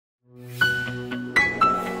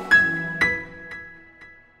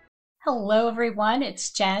Hello everyone,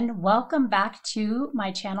 it's Jen. Welcome back to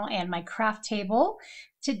my channel and my craft table.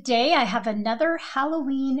 Today I have another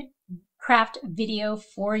Halloween craft video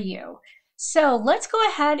for you. So let's go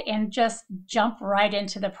ahead and just jump right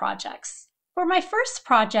into the projects. For my first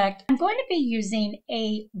project, I'm going to be using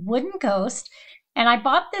a wooden ghost, and I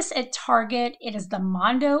bought this at Target. It is the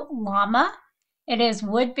Mondo Lama. It is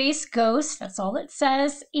wood-based ghost, that's all it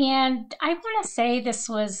says, and I want to say this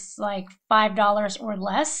was like $5 or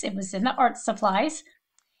less. It was in the art supplies.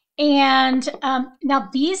 And now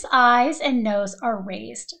these eyes and nose are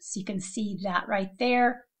raised, so you can see that right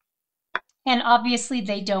there. And obviously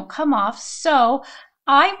they don't come off, so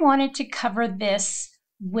I wanted to cover this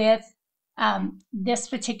with this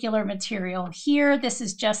particular material here. This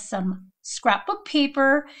is just some scrapbook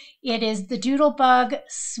paper. It is the Doodlebug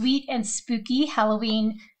Sweet and Spooky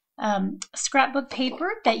Halloween scrapbook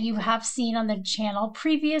paper that you have seen on the channel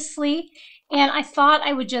previously. And I thought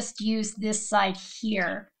I would just use this side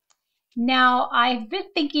here. Now, I've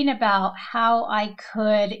been thinking about how I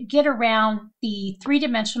could get around the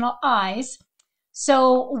three-dimensional eyes.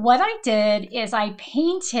 So what I did is I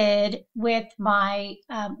painted with my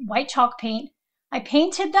white chalk paint. I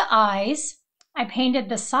painted the eyes, I painted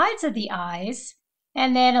the sides of the eyes,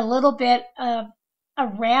 and then a little bit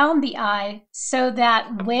around the eye, so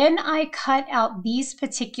that when I cut out these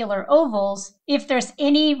particular ovals, if there's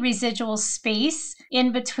any residual space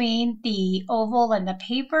in between the oval and the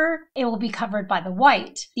paper, it will be covered by the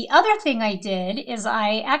white. The other thing I did is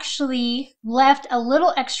I actually left a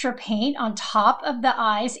little extra paint on top of the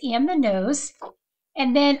eyes and the nose,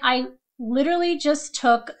 and then I literally just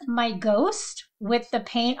took my ghost with the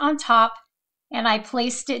paint on top and I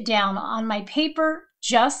placed it down on my paper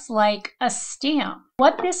just like a stamp.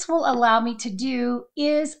 What this will allow me to do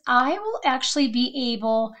is I will actually be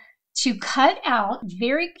able to cut out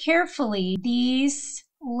very carefully these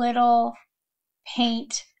little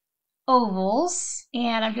paint ovals,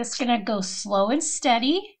 and I'm just gonna go slow and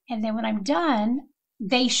steady, and then when I'm done,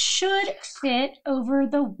 they should fit over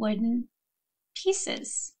the wooden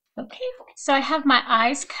pieces. Okay, so I have my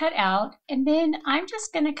eyes cut out, and then I'm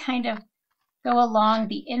just gonna kind of go along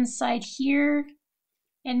the inside here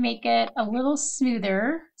and make it a little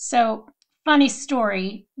smoother. So, funny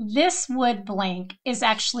story, this wood blank is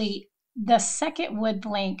actually the second wood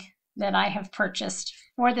blank that I have purchased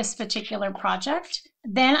for this particular project.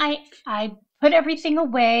 Then I put everything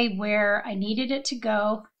away where I needed it to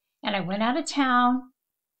go, and I went out of town,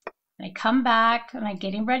 and I come back, and I'm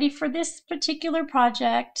getting ready for this particular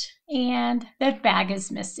project, and the bag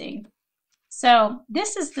is missing. So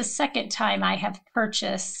this is the second time I have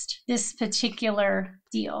purchased this particular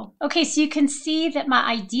deal. Okay, so you can see that my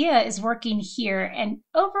idea is working here, and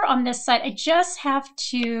over on this side, I just have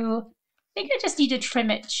to, I think I just need to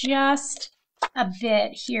trim it just a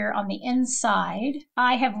bit here on the inside.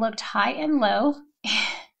 I have looked high and low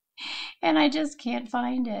and I just can't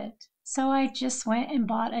find it. So I just went and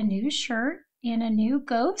bought a new shirt and a new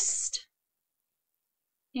ghost.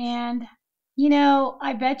 And you know,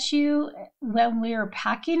 I bet you when we're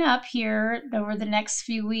packing up here over the next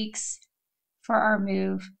few weeks for our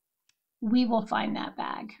move, we will find that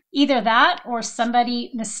bag. Either that or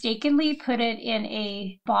somebody mistakenly put it in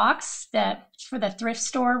a box that for the thrift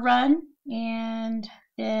store run, and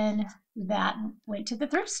then that went to the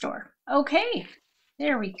thrift store. Okay,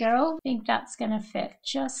 there we go. I think that's gonna fit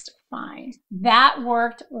just fine. That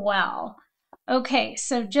worked well. Okay,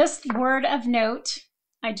 so just word of note,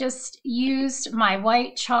 I just used my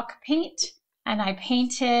white chalk paint and I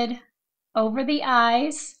painted over the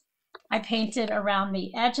eyes. I painted around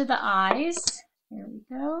the edge of the eyes. There we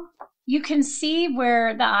go. You can see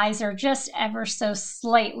where the eyes are just ever so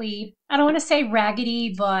slightly, I don't want to say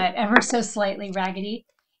raggedy, but ever so slightly raggedy.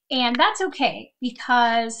 And that's okay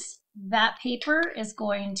because that paper is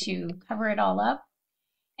going to cover it all up.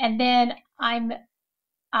 And then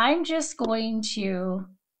I'm just going to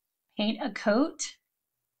paint a coat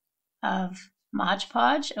of Mod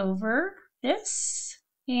Podge over this,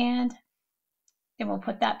 and then we'll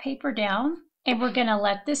put that paper down, and we're gonna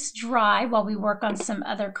let this dry while we work on some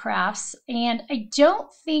other crafts. And I don't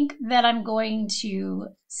think that I'm going to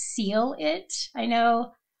seal it. I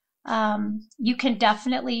know you can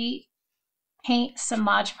definitely paint some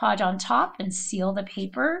Mod Podge on top and seal the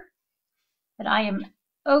paper, but I am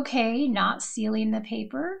okay not sealing the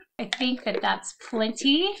paper. I think that that's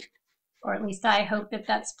plenty. Or at least I hope that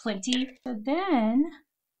that's plenty. So then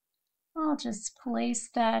I'll just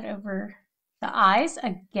place that over the eyes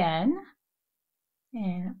again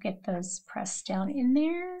and get those pressed down in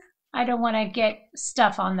there. I don't want to get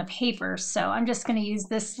stuff on the paper, so I'm just going to use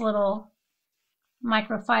this little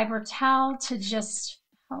microfiber towel to just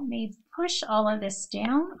help me push all of this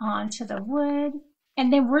down onto the wood.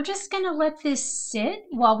 And then we're just going to let this sit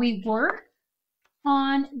while we work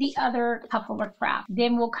on the other couple of crafts.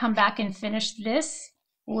 Then we'll come back and finish this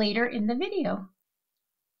later in the video.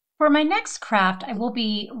 For my next craft, I will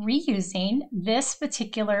be reusing this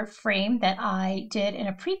particular frame that I did in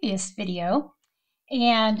a previous video.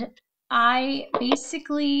 And I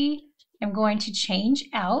basically am going to change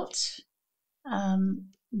out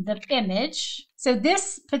the image. So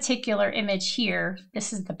this particular image here,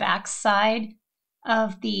 this is the back side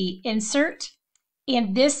of the insert.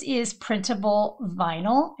 And this is printable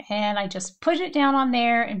vinyl. And I just put it down on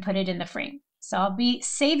there and put it in the frame. So I'll be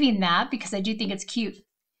saving that because I do think it's cute.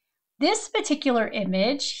 This particular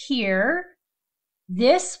image here,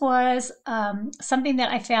 this was something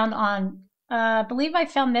that I found on, I believe I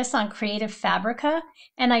found this on Creative Fabrica,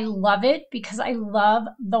 and I love it because I love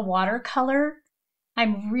the watercolor.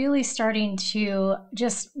 I'm really starting to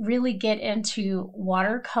just really get into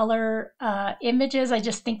watercolor images. I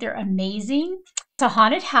just think they're amazing. It's a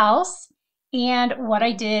haunted house, and what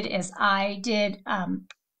I did is I did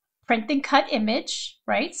print and cut image,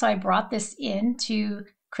 right? So I brought this into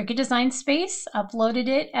Cricut Design Space, uploaded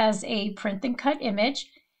it as a print and cut image.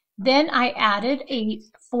 Then I added a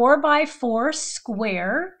 4x4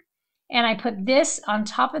 square, and I put this on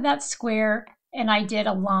top of that square, and I did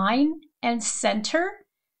a line and center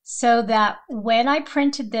so that when I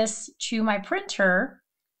printed this to my printer,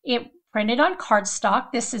 it printed on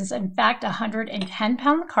cardstock. This is in fact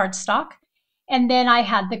 110-pound cardstock. And then I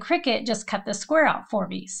had the Cricut just cut the square out for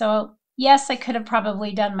me. So yes, I could have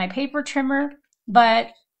probably done my paper trimmer, but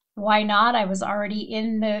why not? I was already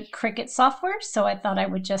in the Cricut software, so I thought I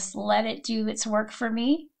would just let it do its work for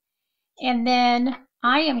me. And then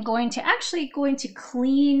I am going to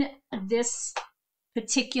clean this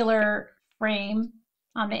particular frame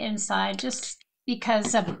on the inside just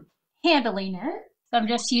because of handling it. So I'm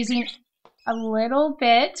just using a little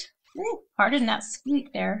bit. Ooh, pardon that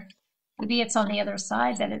squeak there. Maybe it's on the other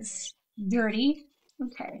side that it's dirty.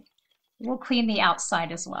 Okay, we'll clean the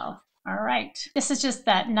outside as well. All right, this is just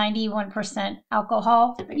that 91%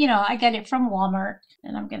 alcohol. You know, I get it from Walmart,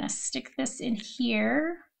 and I'm gonna stick this in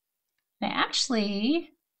here. I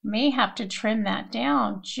actually may have to trim that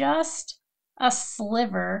down just a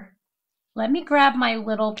sliver. Let me grab my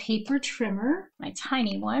little paper trimmer, my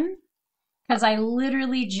tiny one, because I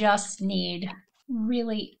literally just need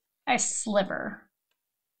really a sliver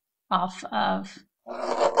off of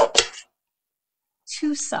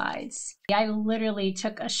two sides. I literally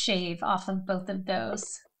took a shave off of both of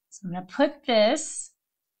those. So I'm going to put this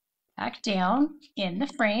back down in the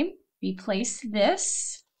frame, replace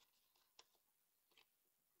this.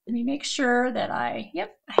 Let me make sure that I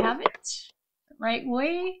have it the right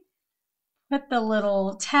way. Put the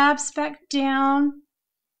little tabs back down,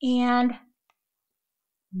 and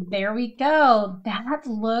there we go. That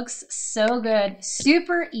looks so good.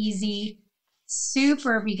 Super easy,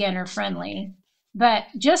 super beginner friendly. But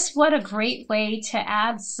just what a great way to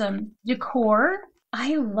add some decor.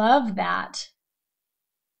 I love that.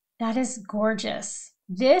 That is gorgeous.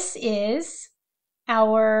 This is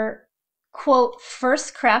our quote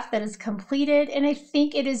first craft that is completed, and I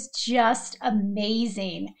think it is just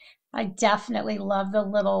amazing. I definitely love the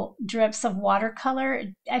little drips of watercolor.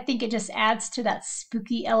 I think it just adds to that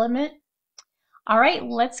spooky element. All right,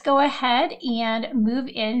 let's go ahead and move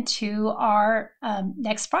into our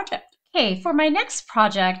next project. Okay, for my next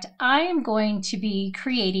project, I am going to be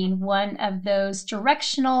creating one of those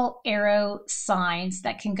directional arrow signs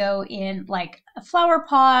that can go in like a flower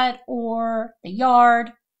pot or the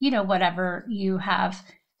yard, you know, whatever you have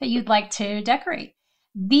that you'd like to decorate.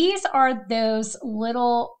 These are those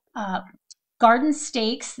little garden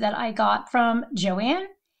stakes that I got from Joann,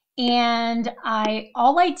 and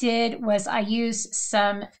all I did was I used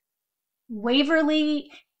some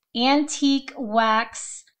Waverly antique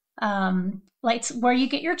wax, like where you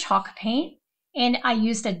get your chalk paint, and I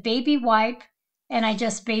used a baby wipe, and I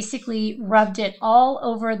just basically rubbed it all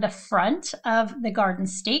over the front of the garden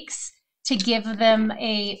stakes to give them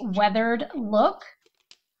a weathered look.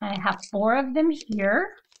 I have 4 of them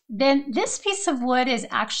here. Then this piece of wood is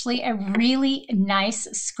actually a really nice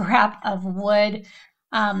scrap of wood.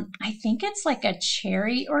 I think it's like a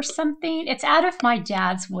cherry or something. It's out of my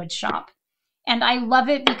dad's wood shop. And I love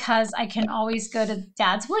it because I can always go to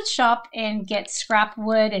Dad's wood shop and get scrap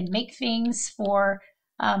wood and make things for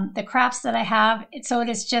the crafts that I have. So it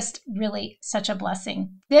is just really such a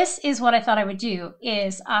blessing. This is what I thought I would do,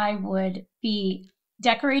 is I would be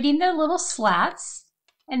decorating the little slats,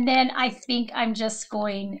 and then I think I'm just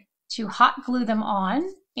going to hot glue them on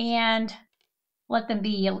and let them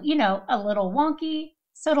be, you know, a little wonky.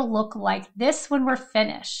 So it'll look like this when we're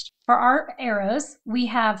finished. For our arrows, we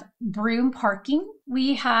have broom parking,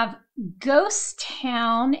 we have ghost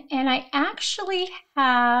town, and I actually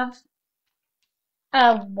have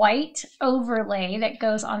a white overlay that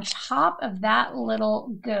goes on top of that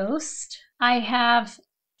little ghost. I have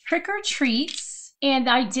trick or treats, and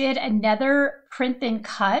I did another print and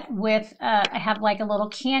cut with, I have like a little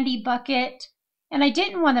candy bucket, and I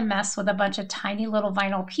didn't want to mess with a bunch of tiny little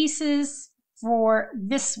vinyl pieces for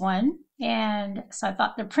this one. And so I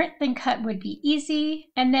thought the print and cut would be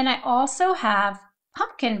easy. And then I also have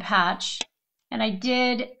pumpkin patch, and I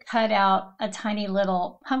did cut out a tiny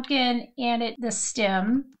little pumpkin and the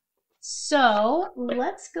stem. So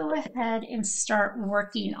let's go ahead and start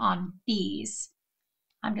working on these.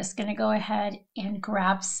 I'm just going to go ahead and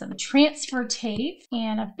grab some transfer tape,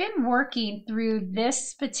 and I've been working through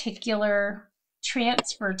this particular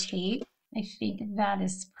transfer tape. I think that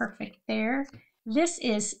is perfect there. This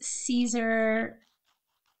is Caesar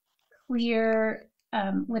clear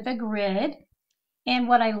with a grid. And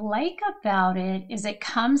what I like about it is it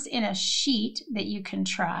comes in a sheet that you can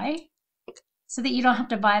try so that you don't have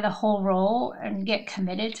to buy the whole roll and get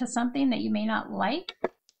committed to something that you may not like.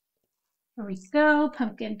 Here we go,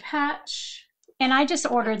 pumpkin patch. And I just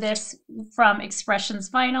order this from Expressions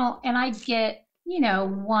Vinyl, and I get, you know,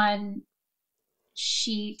 one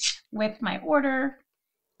sheet with my order,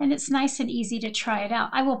 and it's nice and easy to try it out.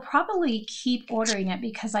 I will probably keep ordering it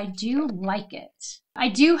because I do like it. I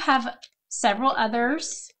do have several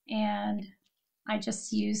others, and I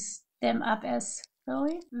just use them up as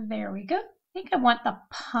filler. There we go. I think I want the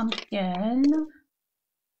pumpkin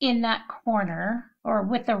in that corner, or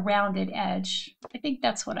with a rounded edge. I think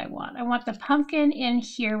that's what I want. I want the pumpkin in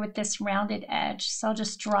here with this rounded edge. So I'll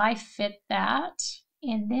just dry fit that.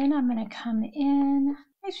 And then I'm going to come in.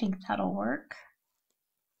 I think that'll work.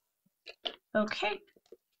 Okay.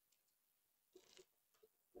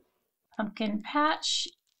 Pumpkin patch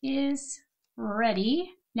is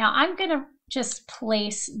ready. Now I'm going to just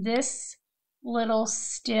place this little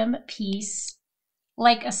stem piece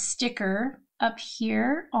like a sticker up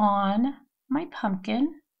here on my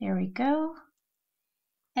pumpkin. There we go.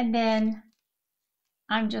 And then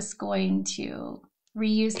I'm just going to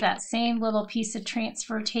reuse that same little piece of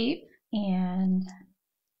transfer tape, and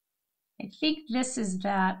I think this is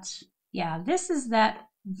that, yeah, this is that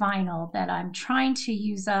vinyl that I'm trying to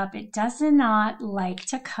use up. It does not like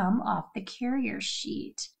to come off the carrier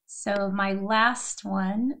sheet. So my last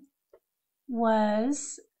one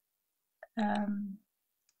was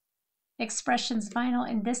Expressions Vinyl,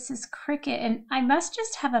 and this is Cricut, and I must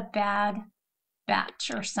just have a bad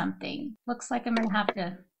batch or something. Looks like I'm gonna have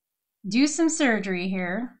to do some surgery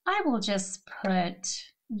here. I will just put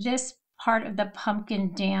this part of the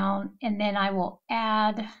pumpkin down, and then I will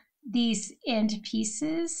add these end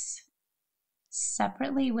pieces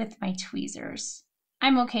separately with my tweezers.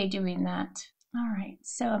 I'm okay doing that. All right,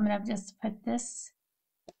 so I'm gonna just put this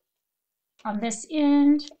on this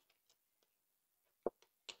end.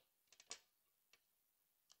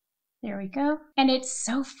 There we go. And it's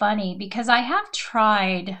so funny because I have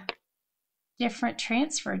tried different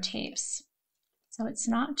transfer tapes. So it's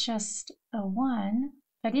not just a one,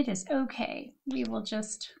 but it is okay. We will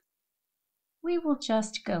just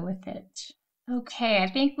go with it. Okay, I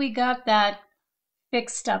think we got that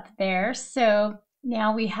fixed up there. So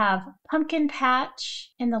now we have pumpkin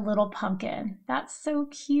patch and the little pumpkin. That's so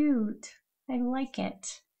cute. I like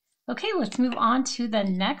it. Okay, let's move on to the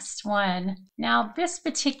next one. Now this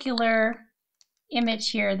particular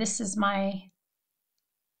image here, this is my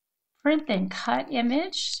print and cut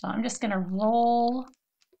image. So I'm just gonna roll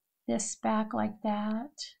this back like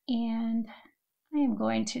that. And I am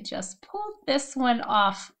going to just pull this one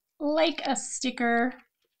off like a sticker.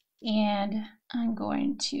 And I'm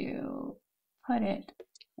going to put it,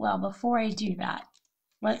 well, before I do that,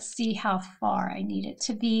 let's see how far I need it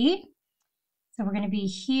to be. So we're going to be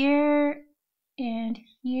here and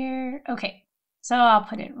here. Okay, so I'll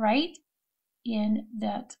put it right in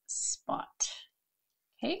that spot.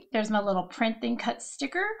 Okay, there's my little print and cut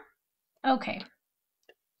sticker. Okay,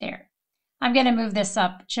 there. I'm going to move this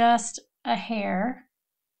up just a hair,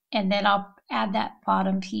 and then I'll add that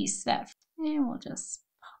bottom piece, and we'll just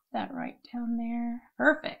pop that right down there.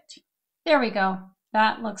 Perfect. There we go.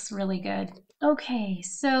 That looks really good. Okay,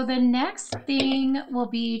 so the next thing will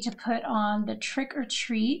be to put on the trick or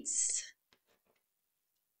treats.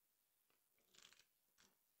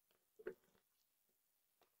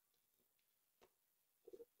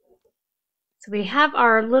 So we have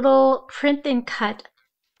our little print and cut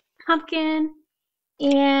pumpkin,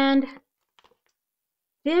 and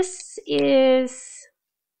this is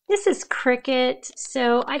This is Cricut,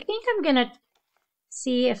 so I think I'm gonna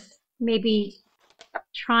see if maybe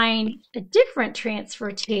trying a different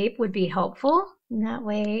transfer tape would be helpful. And that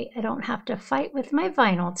way I don't have to fight with my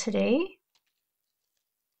vinyl today.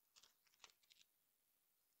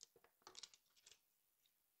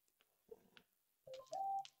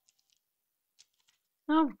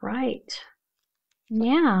 All right.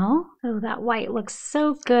 Now, oh, that white looks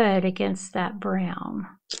so good against that brown.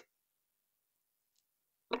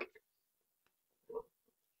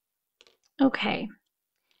 Okay,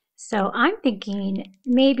 so I'm thinking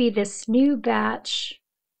maybe this new batch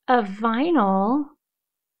of vinyl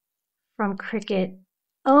from Cricut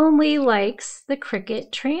only likes the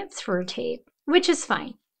Cricut transfer tape, which is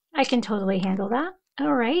fine. I can totally handle that.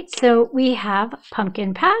 All right, so we have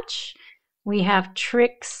Pumpkin Patch, we have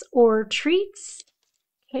Tricks or Treats.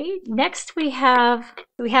 Okay, next we have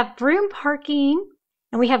Broom Parking,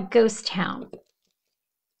 and we have Ghost Town.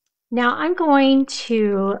 Now I'm going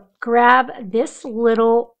to grab this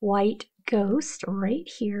little white ghost right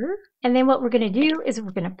here. And then what we're going to do is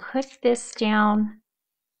we're going to put this down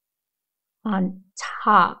on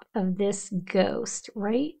top of this ghost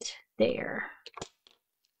right there.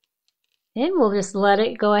 Then we'll just let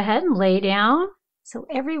it go ahead and lay down. So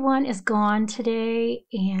everyone is gone today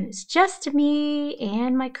and it's just me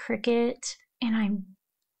and my Cricut, and I'm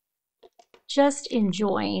just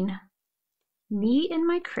enjoying me and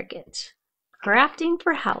my Cricut crafting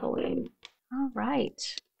for Halloween. All right,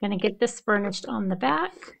 gonna get this furnished on the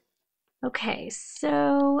back. Okay,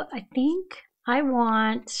 so I think I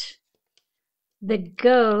want the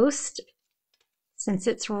ghost, since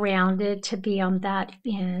it's rounded, to be on that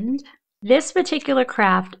end. This particular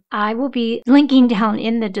craft I will be linking down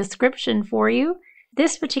in the description for you.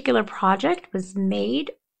 This particular project was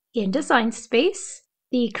made in Design Space.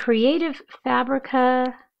 The Creative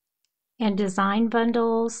Fabrica and Design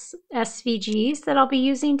Bundles SVGs that I'll be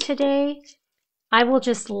using today, I will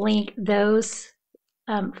just link those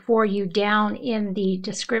for you down in the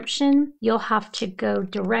description. You'll have to go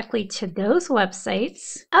directly to those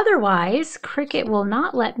websites. Otherwise, Cricut will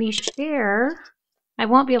not let me share. I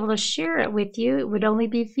won't be able to share it with you. It would only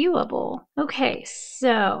be viewable. Okay,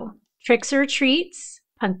 so Tricks or Treats,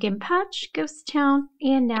 Pumpkin Patch, Ghost Town,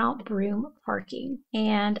 and now Broom Parking.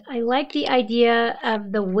 And I like the idea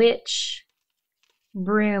of the witch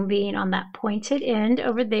broom being on that pointed end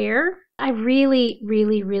over there. I really,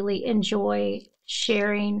 really, really enjoy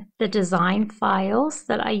sharing the design files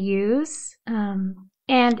that I use,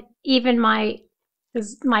 and even my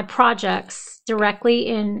projects directly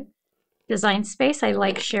in Design Space. I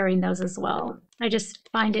like sharing those as well. I just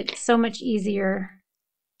find it so much easier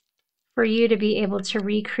for you to be able to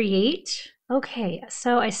recreate. Okay,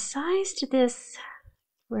 so I sized this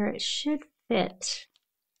where it should fit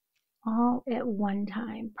all at one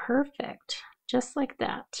time. Perfect, just like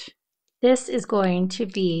that. This is going to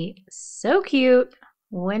be so cute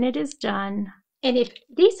when it is done. And if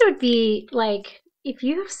these would be like, if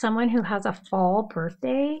you have someone who has a fall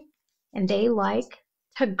birthday and they like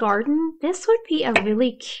to garden, this would be a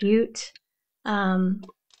really cute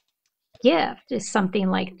gift, is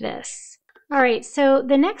something like this. All right, so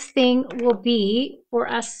the next thing will be for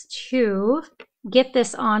us to get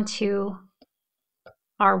this onto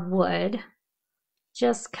our wood.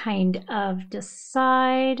 Just kind of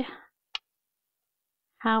decide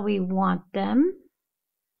how we want them.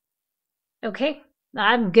 Okay,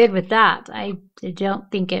 I'm good with that. I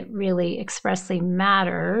don't think it really expressly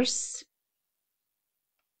matters.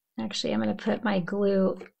 Actually, I'm going to put my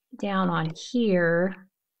glue down on here.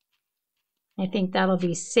 I think that'll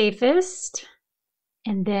be safest.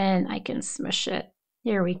 And then I can smush it.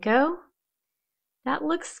 There we go. That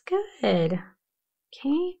looks good.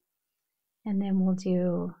 Okay. And then we'll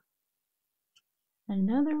do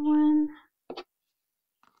another one.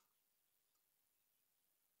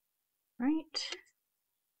 Right.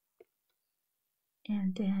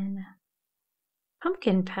 And then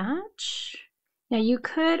Pumpkin Patch. Now you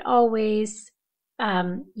could always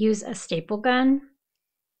use a staple gun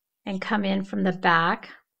and come in from the back,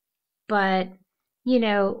 but you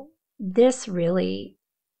know, this really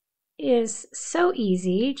is so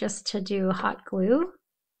easy just to do hot glue.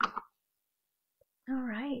 All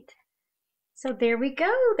right, so there we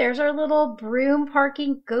go. There's our little Broom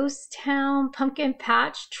Parking, Ghost Town, Pumpkin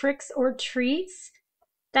Patch, Tricks or Treats.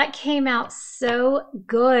 That came out so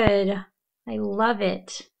good. I love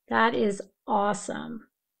it. That is awesome.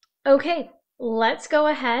 Okay, let's go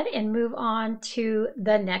ahead and move on to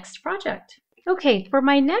the next project. Okay, for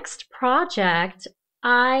my next project,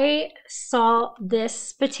 I saw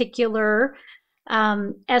this particular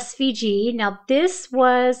SVG. Now this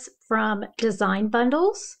was from Design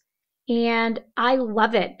Bundles. And I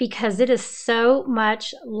love it because it is so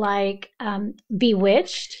much like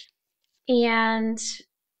Bewitched. And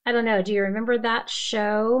I don't know, do you remember that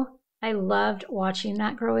show? I loved watching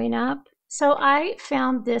that growing up. So I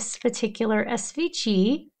found this particular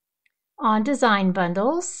SVG on Design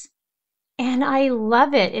Bundles, and I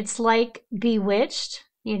love it. It's like Bewitched.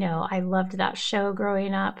 You know, I loved that show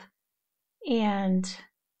growing up. And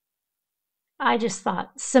I just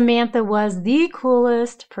thought Samantha was the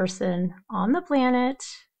coolest person on the planet.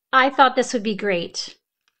 I thought this would be great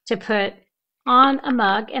to put on a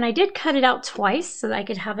mug, and I did cut it out twice so that I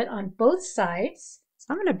could have it on both sides. So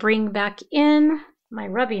I'm going to bring back in my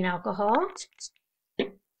rubbing alcohol,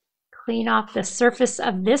 clean off the surface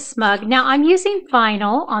of this mug. Now I'm using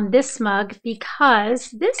vinyl on this mug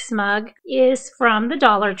because this mug is from the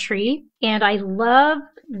Dollar Tree, and I love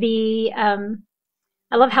the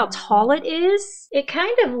I love how tall it is. It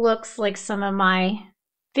kind of looks like some of my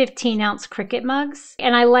 15-ounce Cricut mugs.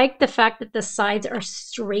 And I like the fact that the sides are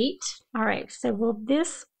straight. All right, so will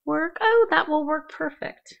this work? Oh, that will work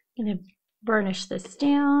perfect. I'm gonna burnish this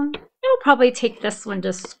down. I'll probably take this one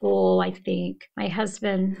to school, I think. My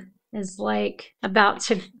husband is like about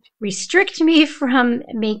to restrict me from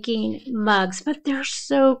making mugs, but they're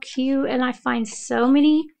so cute, and I find so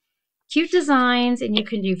many cute designs, and you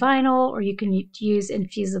can do vinyl or you can use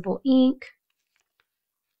infusible ink.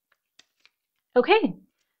 Okay,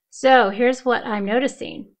 so here's what I'm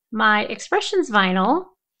noticing. My Expressions vinyl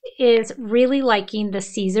is really liking the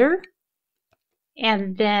Caesar,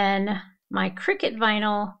 and then my Cricut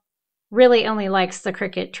vinyl really only likes the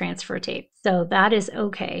Cricut transfer tape. So that is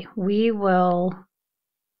okay. We will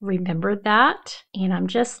remember that. And I'm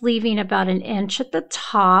just leaving about 1 inch at the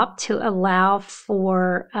top to allow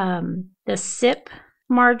for the sip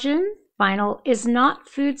margin. Vinyl is not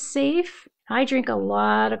food safe. I drink a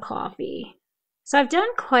lot of coffee. So I've done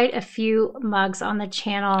quite a few mugs on the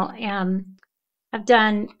channel, and I've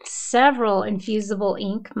done several infusible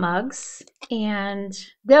ink mugs, and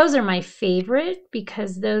those are my favorite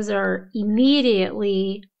because those are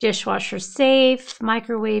immediately dishwasher safe,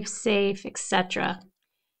 microwave safe, etc.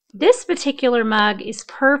 This particular mug is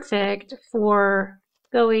perfect for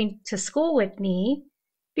going to school with me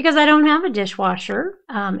because I don't have a dishwasher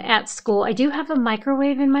at school. I do have a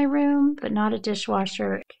microwave in my room, but not a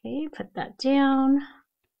dishwasher. Okay, put that down.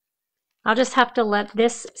 I'll just have to let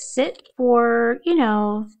this sit for,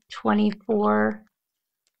 24,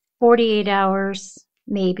 48 hours,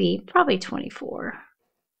 maybe, probably 24.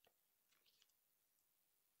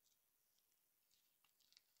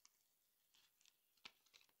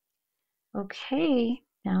 Okay,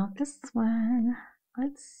 now this one,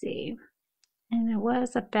 let's see. And it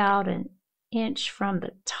was about 1 inch from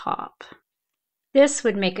the top. This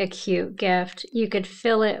would make a cute gift. You could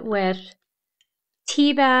fill it with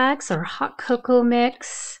tea bags or hot cocoa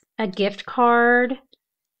mix, a gift card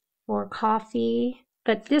for coffee.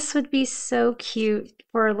 But this would be so cute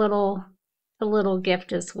for a little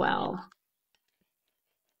gift as well.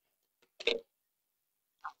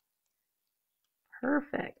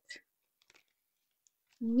 Perfect.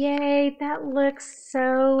 Yay, that looks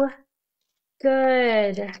so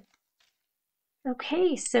good.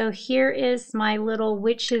 Okay, so here is my little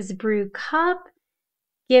Witch's Brew cup.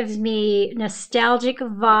 Gives me nostalgic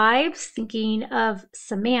vibes, thinking of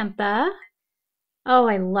Samantha. Oh,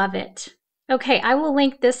 I love it. Okay, I will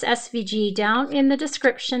link this SVG down in the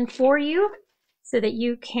description for you so that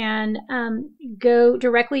you can go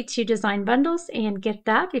directly to Design Bundles and get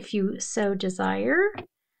that if you so desire.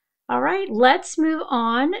 All right, let's move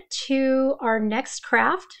on to our next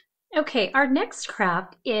craft. Okay, our next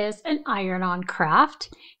craft is an iron-on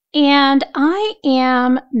craft, and I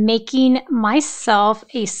am making myself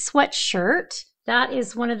a sweatshirt. That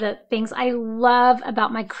is one of the things I love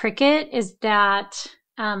about my Cricut is that,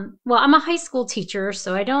 well, I'm a high school teacher,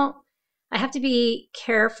 so I have to be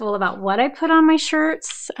careful about what I put on my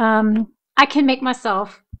shirts. I can make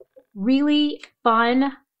myself really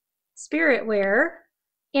fun spirit wear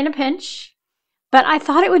in a pinch, but I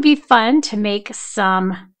thought it would be fun to make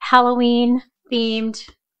some Halloween themed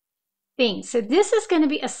things. So this is going to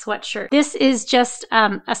be a sweatshirt. This is just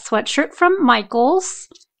a sweatshirt from Michaels.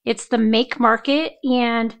 It's the Make Market,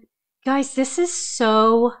 and guys, this is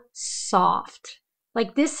so soft.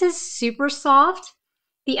 Like, this is super soft.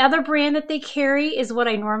 The other brand that they carry is what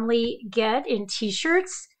I normally get in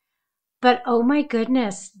t-shirts, but oh my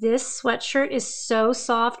goodness, this sweatshirt is so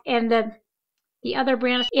soft, and the other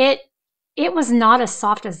brand, it was not as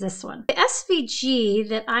soft as this one. The SVG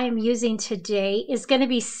that I am using today is going to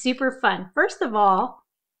be super fun. First of all,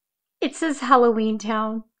 it says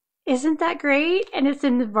Halloweentown. Isn't that great? And it's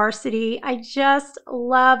in the varsity. I just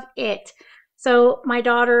love it. So my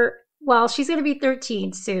daughter, well, she's going to be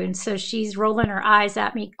 13 soon, so she's rolling her eyes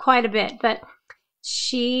at me quite a bit. But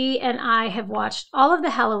she and I have watched all of the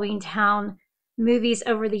Halloweentown movies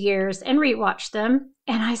over the years and rewatched them.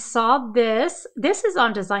 And I saw this. This is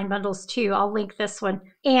on Design Bundles too. I'll link this one.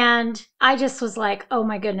 And I just was like, oh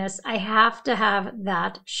my goodness, I have to have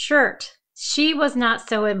that shirt. She was not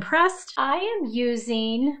so impressed. I am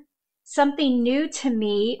using something new to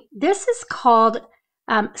me. This is called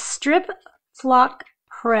Strip Flock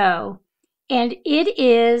Pro, and it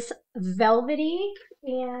is velvety.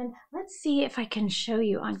 And let's see if I can show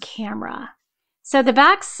you on camera. So the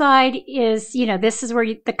back side is, you know, this is where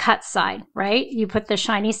the cut side, right? You put the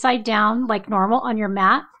shiny side down like normal on your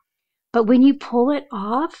mat. But when you pull it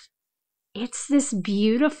off, it's this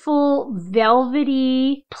beautiful,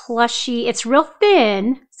 velvety, plushy. It's real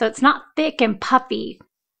thin, so it's not thick and puffy,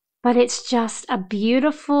 but it's just a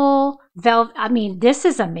beautiful velvet. I mean, this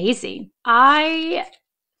is amazing. I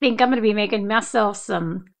think I'm going to be making myself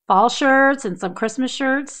some fall shirts and some Christmas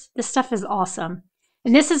shirts. This stuff is awesome.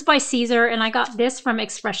 And this is by Caesar, and I got this from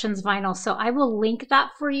Expressions Vinyl, so I will link that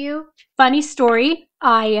for you. Funny story,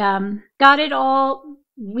 I got it all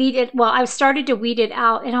weeded. Well, I started to weed it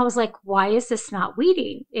out, and I was like, why is this not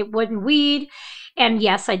weeding? It wouldn't weed. And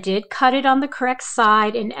yes, I did cut it on the correct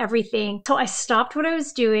side and everything. So I stopped what I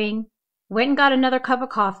was doing, went and got another cup of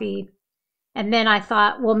coffee, and then I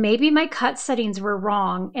thought, well, maybe my cut settings were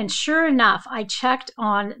wrong. And sure enough, I checked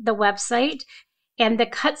on the website, and the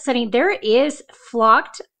cut setting, there is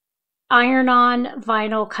flocked iron-on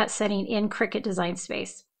vinyl cut setting in Cricut Design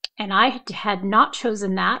Space. And I had not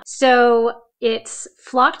chosen that. So it's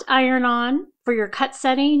flocked iron-on for your cut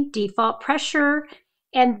setting, default pressure,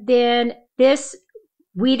 and then this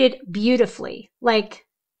weeded beautifully. Like,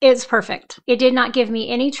 it's perfect. It did not give me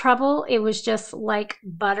any trouble. It was just like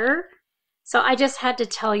butter. So I just had to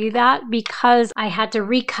tell you that because I had to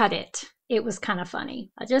recut it. It was kind of funny.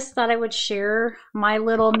 I just thought I would share my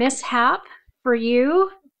little mishap for you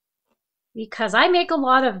because I make a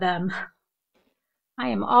lot of them. I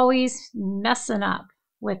am always messing up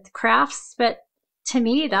with crafts, but to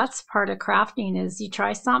me, that's part of crafting is you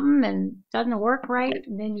try something and it doesn't work right,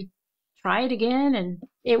 and then you try it again and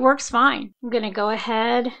it works fine. I'm going to go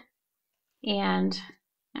ahead and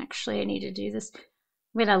actually I need to do this.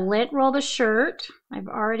 I'm going to lint roll the shirt. I've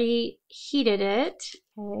already heated it.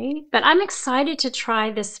 Okay, but I'm excited to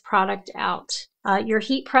try this product out. Your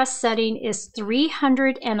heat press setting is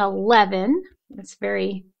 311. It's a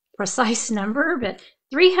very precise number, but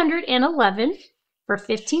 311 for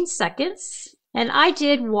 15 seconds. And I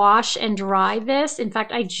did wash and dry this. In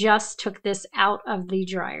fact, I just took this out of the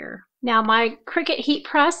dryer. Now my Cricut heat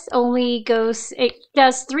press only goes, it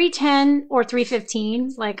does 310 or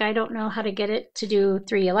 315. Like I don't know how to get it to do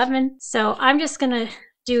 311. So I'm just gonna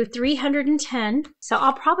do 310. So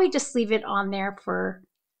I'll probably just leave it on there for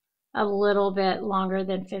a little bit longer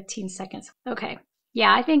than 15 seconds. Okay,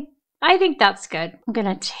 yeah, I think that's good. I'm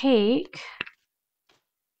gonna take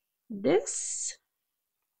this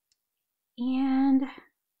and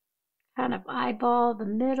kind of eyeball the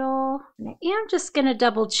middle. And I am just gonna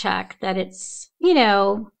double check that it's, you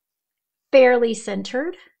know, fairly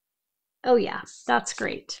centered. Oh yeah, that's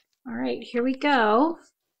great. All right, here we go.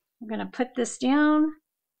 I'm gonna put this down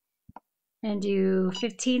and do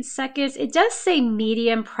 15 seconds. It does say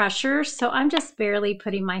medium pressure, so I'm just barely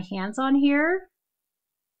putting my hands on here.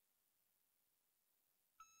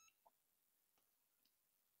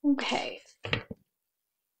 Okay.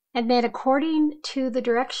 And then according to the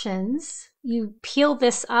directions, you peel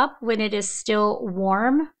this up when it is still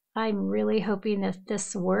warm. I'm really hoping that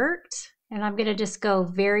this worked. And I'm gonna just go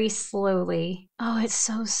very slowly. Oh, it's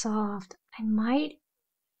so soft. I might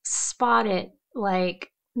spot it like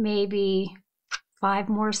maybe 5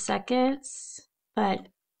 more seconds, but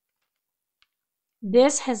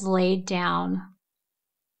this has laid down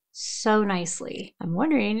so nicely. I'm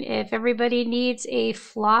wondering if everybody needs a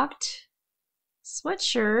flocked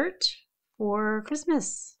sweatshirt for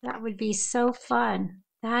Christmas. That would be so fun.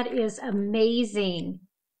 That is amazing.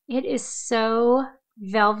 It is so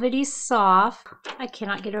velvety soft. I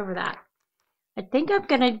cannot get over that. I think I'm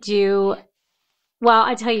gonna do, well,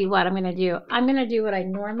 I tell you what I'm gonna do. I'm gonna do what I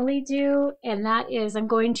normally do, and that is I'm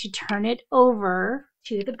going to turn it over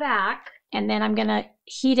to the back, and then I'm gonna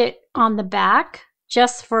heat it on the back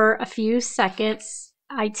just for a few seconds.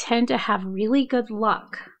 I tend to have really good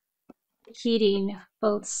luck heating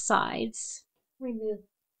both sides.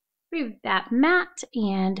 Remove that mat,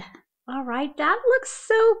 and all right, that looks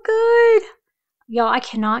so good. Y'all, I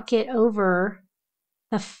cannot get over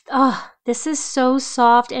Oh, this is so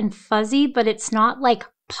soft and fuzzy, but it's not like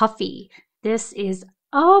puffy. This is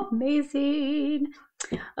amazing.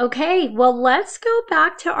 Okay, well, let's go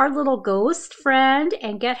back to our little ghost friend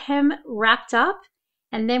and get him wrapped up.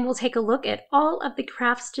 And then we'll take a look at all of the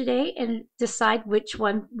crafts today and decide which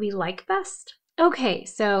one we like best. Okay,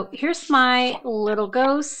 so here's my little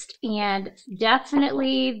ghost, and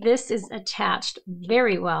definitely this is attached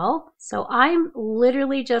very well. So I'm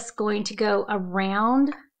literally just going to go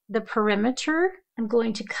around the perimeter. I'm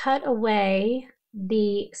going to cut away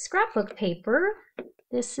the scrapbook paper.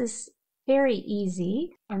 This is very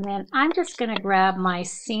easy. And then I'm just going to grab my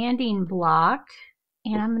sanding block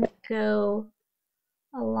and I'm going to go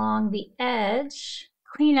along the edge,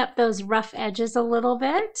 clean up those rough edges a little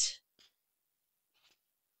bit.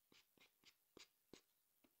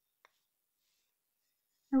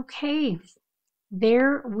 Okay,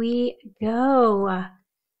 there we go.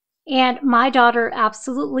 And my daughter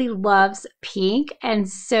absolutely loves pink. And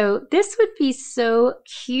so this would be so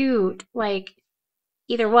cute. Like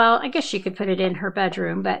either, well, I guess she could put it in her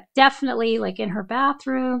bedroom, but definitely like in her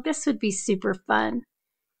bathroom. This would be super fun.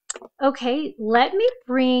 Okay, let me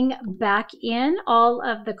bring back in all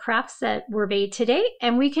of the crafts that were made today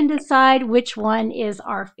and we can decide which one is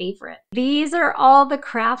our favorite. These are all the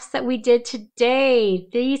crafts that we did today.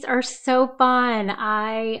 These are so fun.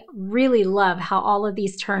 I really love how all of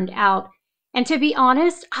these turned out. And to be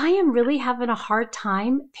honest, I am really having a hard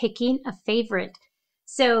time picking a favorite.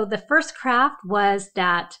 So the first craft was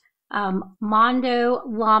that Mondo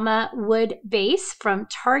Lama wood base from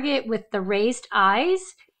Target with the raised eyes.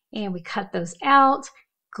 And we cut those out,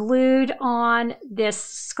 glued on this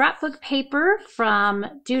scrapbook paper from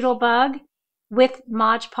Doodlebug with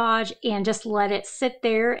Mod Podge and just let it sit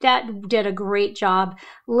there. That did a great job.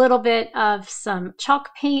 A little bit of some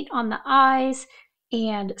chalk paint on the eyes.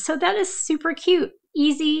 And so that is super cute,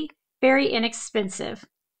 easy, very inexpensive.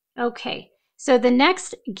 Okay, so the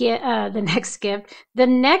next gift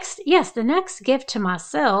to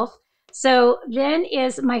myself. So then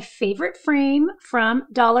is my favorite frame from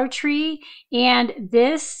Dollar Tree, and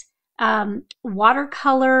this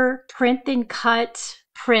watercolor print and cut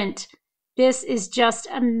print. This is just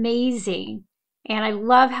amazing, and I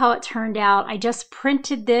love how it turned out. I just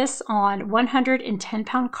printed this on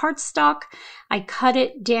 110-pound cardstock. I cut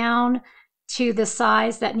it down to the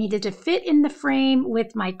size that needed to fit in the frame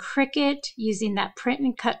with my Cricut using that print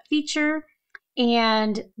and cut feature,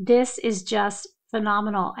 and this is just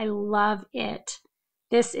phenomenal. I love it.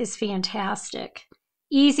 This is fantastic.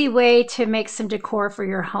 Easy way to make some decor for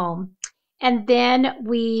your home. And then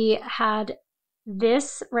we had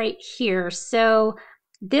this right here. So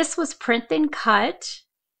this was print and cut,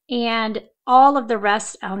 and all of the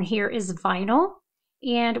rest on here is vinyl.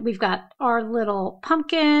 And we've got our little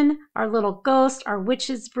pumpkin, our little ghost, our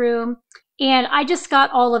witch's broom. And I just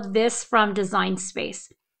got all of this from Design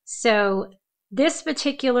Space. So this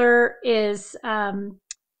particular is,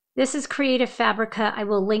 this is Creative Fabrica. I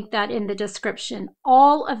will link that in the description.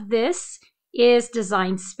 All of this is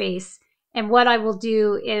Design Space. And what I will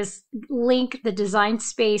do is link the Design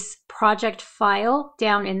Space project file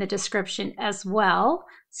down in the description as well.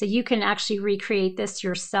 So you can actually recreate this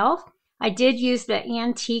yourself. I did use the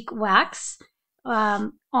antique wax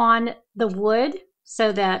on the wood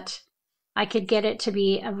so that I could get it to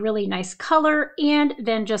be a really nice color, and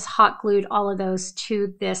then just hot glued all of those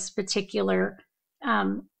to this particular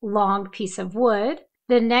long piece of wood.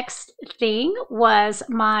 The next thing was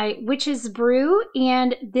my Witch's Brew,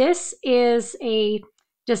 and this is a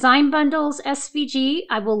Design Bundles SVG.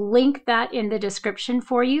 I will link that in the description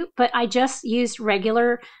for you, but I just used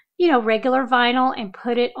regular vinyl and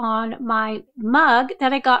put it on my mug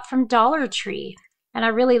that I got from Dollar Tree. And I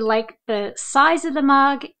really like the size of the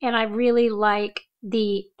mug, and I really like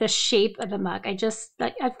the shape of the mug. I just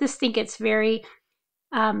think it's very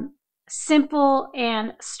simple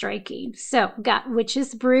and striking. So got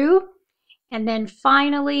Witch's Brew, and then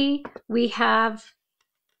finally we have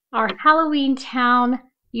our Halloweentown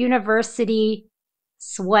University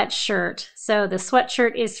sweatshirt. So the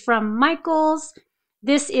sweatshirt is from Michaels.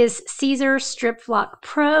 This is Caesar Strip Flock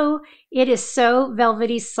Pro. It is so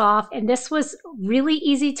velvety soft, and this was really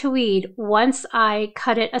easy to weed once I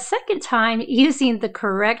cut it a second time using the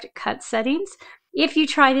correct cut settings. If you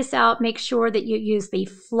try this out, make sure that you use the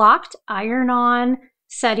flocked iron-on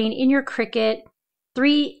setting in your Cricut,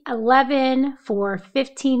 311 for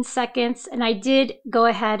 15 seconds, and I did go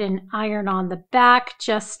ahead and iron on the back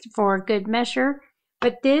just for good measure.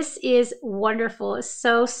 But this is wonderful. It's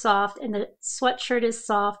so soft, and the sweatshirt is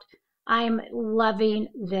soft. I'm loving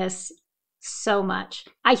this so much.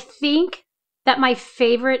 I think that my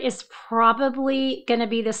favorite is probably going to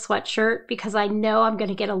be the sweatshirt because I know I'm going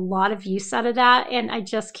to get a lot of use out of that and I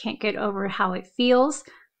just can't get over how it feels.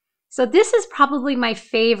 So this is probably my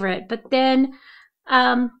favorite, but then,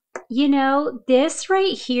 you know, this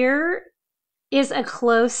right here is a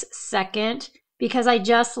close second because I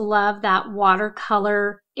just love that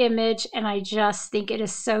watercolor image and I just think it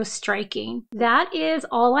is so striking. That is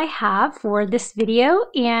all I have for this video,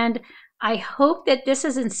 and I hope that this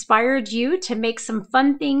has inspired you to make some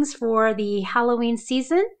fun things for the Halloween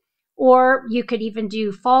season, or you could even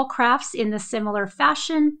do fall crafts in the similar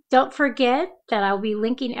fashion. Don't forget that I'll be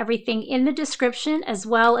linking everything in the description as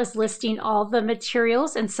well as listing all the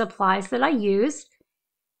materials and supplies that I used.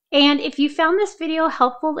 And if you found this video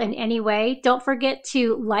helpful in any way, don't forget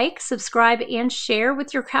to like, subscribe, and share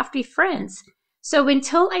with your crafty friends. So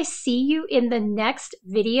until I see you in the next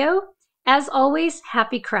video, as always,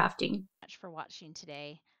 happy crafting. Much for watching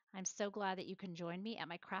today. I'm so glad that you can join me at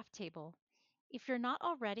my craft table. If you're not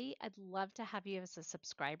already, I'd love to have you as a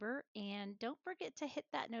subscriber, and don't forget to hit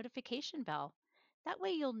that notification bell. That way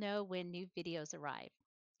you'll know when new videos arrive.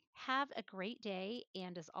 Have a great day,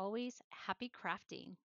 and as always, happy crafting.